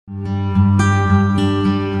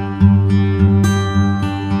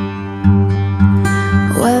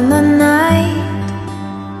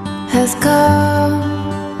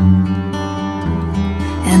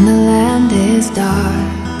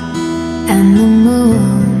the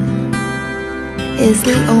moon is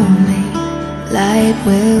the only light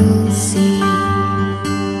we'll see.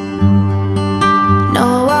 No,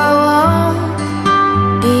 I won't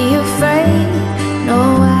be afraid. No,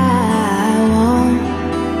 I won't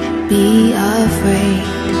be afraid.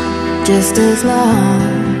 Just as long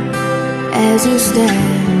as you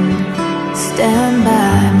stand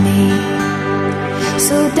by me.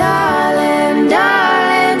 So darling,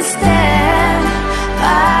 darling, stand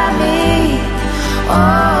by me.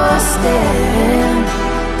 Oh, stand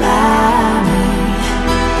by me.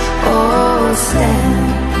 Oh, stand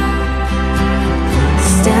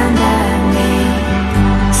by me.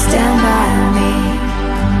 Stand by me.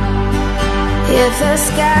 If the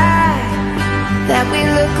sky that we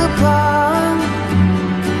look upon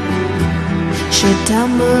should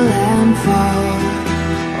tumble and fall,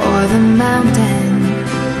 or the mountain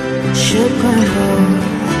should crumble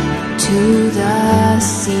to the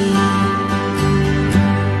sea,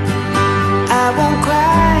 I won't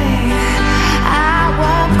cry, I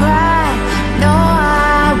won't cry, no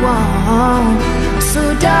I won't. So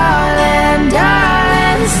darling,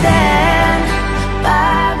 darling, stand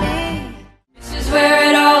by me. This is where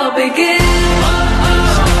it all begins.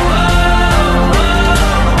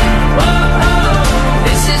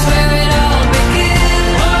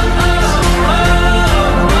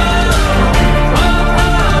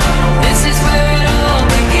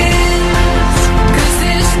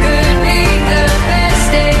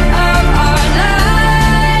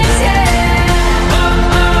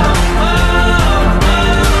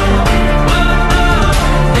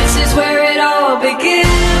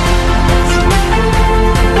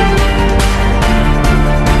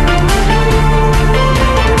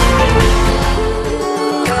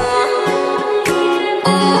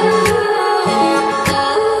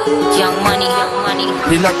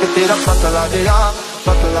 ਲੱਕ ਤੇਰਾ ਪਤਲਾ ਜਿਹਾ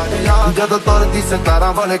ਜਦੋਂ ਤੁਰਦੀ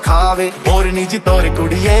ਸਤਾਰਾਂ ਵਾਲੇ ਖਾਵੇ। ਮੋਰਨੀ ਜੀ ਤੋਰ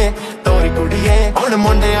ਕੁੜੀਏ ਹੁਣ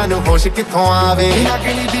ਮੁੰਡਿਆਂ ਨੂੰ ਹੋਸ਼ ਕਿੱਥੋਂ ਆਵੇ। ਇਨਾ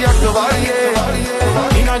ਗਿਣੀ ਦੀ ਅੱਖ ਵਾਲੀਏ,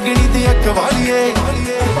 ਇਨਾ ਗਿਣੀ ਦੀ ਅੱਖ ਵਾਲੀਏ,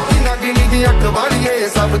 ਇਨਾ ਗਿਣੀ ਦੀ ਅੱਖ ਵਾਲੀਏ,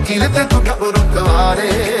 ਸਭ ਕਿਲ ਤੇ ਤੂੰ ਗੱਭਰੂ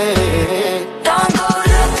ਕੁਆਰੇ। Don't go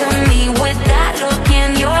look at me with that look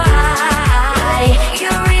in your eye.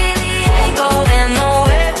 You really ain't going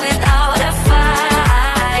nowhere without a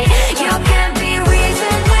fight. You can't be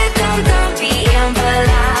reasoned with them, don't be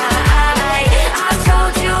impolite. I've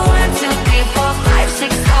told you 1, 2, 3, 4, 5,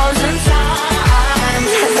 6,000 times.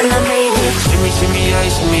 Haven't I made it? Shimmy, shimmy, yeah,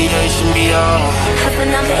 shimmy, yeah, shimmy, yeah.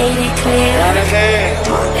 Haven't I made it clear?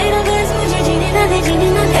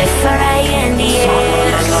 F-R-I-N-D-S.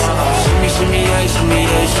 Shimmy, shimmy, yeah, shimmy,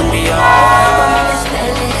 yeah, shimmy, yeah. Want me to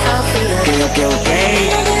spell it out for you? Okay.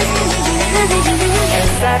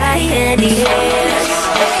 F-R-I-N-D-S.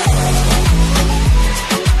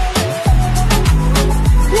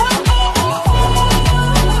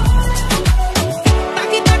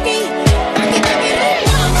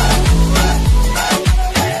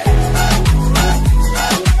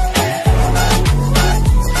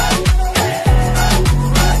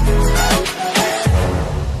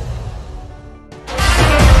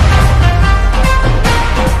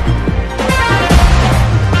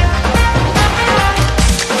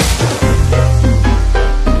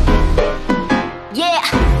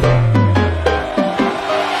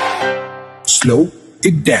 Slow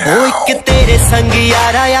it down. ओ एक तेरे संग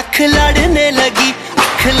यारा अख लड़ने लगी,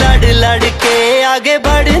 अख लड़ के आगे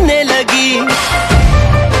बढ़ने लगी।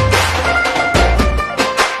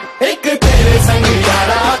 एक तेरे संग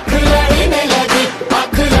यारा अख लड़ने लगी,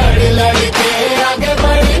 अख लड़ के आगे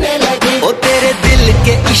बढ़ने लगी। ओ तेरे दिल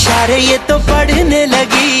के इशारे ये तो पढ़ने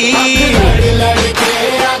लगी, लड़ के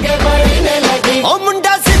आगे बढ़ने लगी। ओ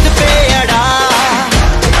मुंडा जिद पे अड़ा,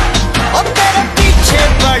 ओ तेरे पीछे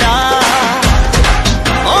पड़ा।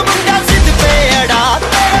 ओ मुंडा जिद पे अड़ा,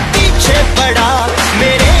 तेरे पीछे पड़ा।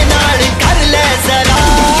 मेरे नाल कर ले जरा।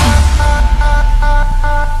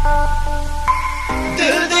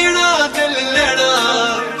 दिल देना दिल लेना,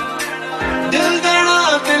 दिल देना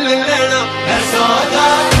दिल लेना। है सौदा,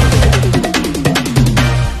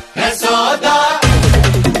 है सौदा,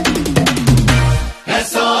 है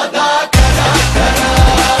सौदा करा करा,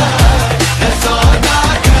 है सौदा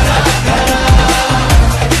करा करा,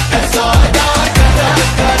 है सौदा करा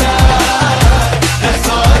करा, है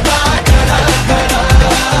सौदा करा करा।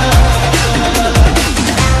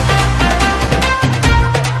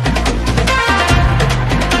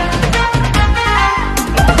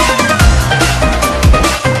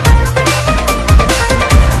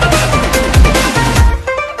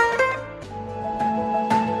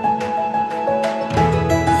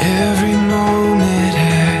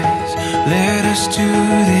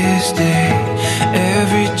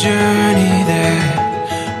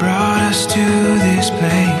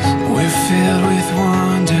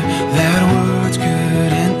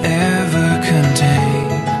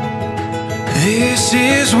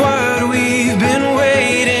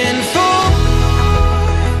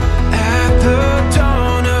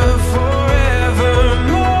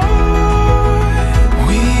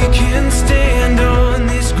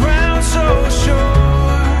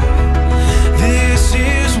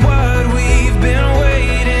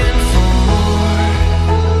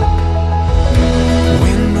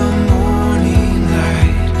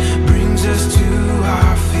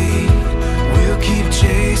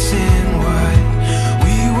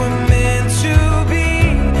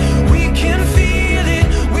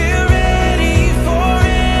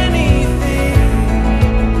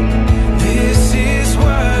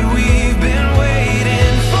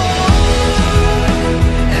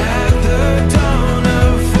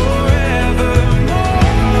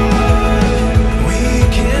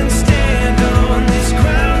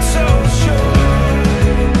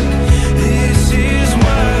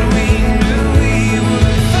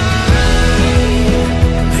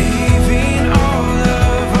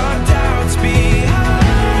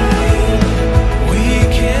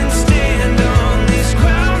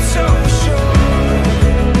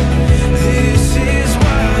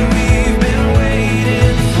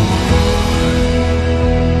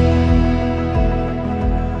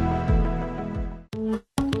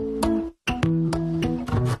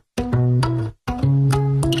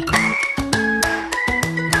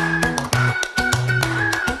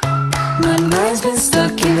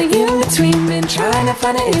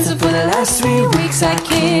 find an answer for the last 3 weeks. I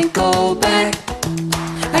can't go back,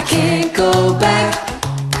 I can't go back.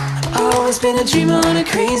 I've always been a dreamer on a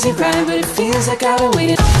crazy ride, but it feels like I've been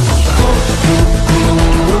waiting.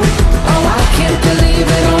 Oh, I can't believe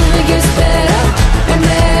it only gets better and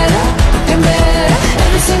better and better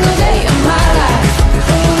every single day of my life.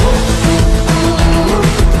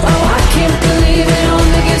 Oh, I can't believe it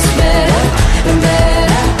only gets better and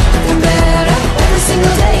better and better every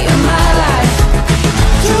single day of my life.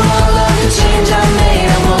 Through all of the change I made,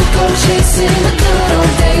 I won't go chasing the good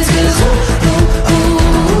old days, 'cause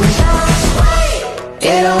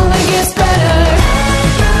it only gets better.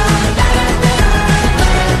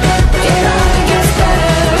 It only gets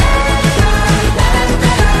better.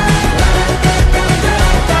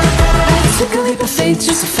 I took a leap of faith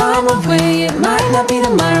just to find my way. It might not be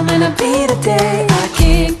tomorrow, might not be today. I